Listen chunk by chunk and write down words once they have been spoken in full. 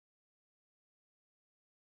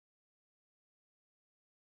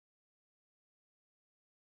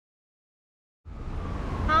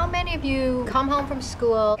many of you come home from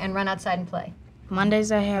school and run outside and play?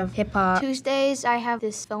 Mondays I have hip-hop. Tuesdays I have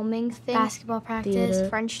this filming thing, basketball practice, theater,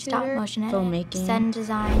 French tutor, stop motion edit, filmmaking, Zen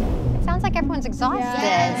design. It sounds like everyone's exhausted.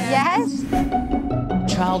 Yes?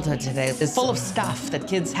 Childhood today is full of stuff that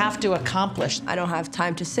kids have to accomplish. I don't have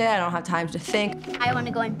time to sit, I don't have time to think. I want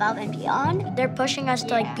to go above and beyond. They're pushing us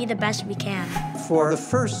to be the best we can. For the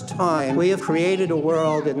first time, we have created a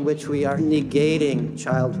world in which we are negating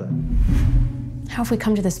childhood. How have we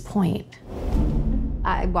come to this point?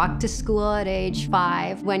 I walked to school at age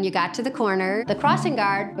 5. When you got to the corner, the crossing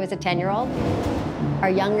guard was a 10-year-old. Our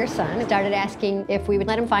younger son started asking if we would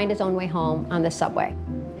let him find his own way home on the subway.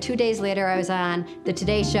 2 days later, I was on the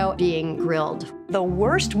Today Show being grilled. The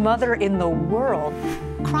worst mother in the world.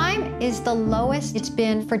 Crime is the lowest it's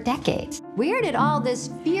been for decades. Where did all this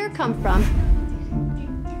fear come from?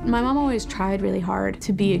 My mom always tried really hard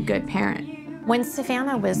to be a good parent. When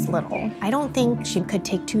Savannah was little, I don't think she could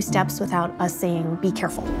take 2 steps without us saying, be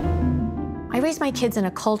careful. I raised my kids in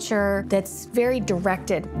a culture that's very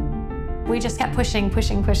directed. We just kept pushing,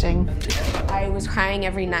 pushing, pushing. I was crying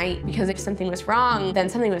every night because if something was wrong, then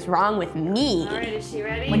something was wrong with me. All right, is she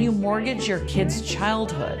ready? When you mortgage your kid's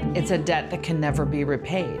childhood, it's a debt that can never be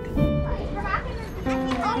repaid.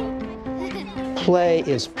 Play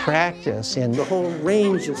is practice in the whole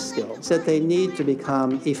range of skills that they need to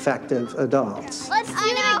become effective adults. Let's do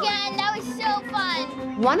it again. That was so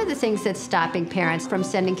fun. One of the things that's stopping parents from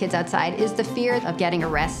sending kids outside is the fear of getting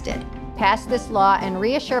arrested. Pass this law and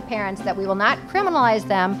reassure parents that we will not criminalize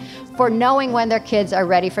them for knowing when their kids are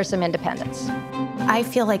ready for some independence. I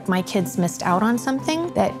feel like my kids missed out on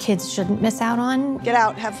something that kids shouldn't miss out on. Get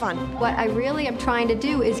out, have fun. What I really am trying to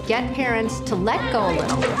do is get parents to let go a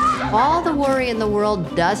little. All the worry in the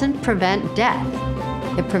world doesn't prevent death.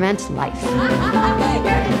 It prevents life.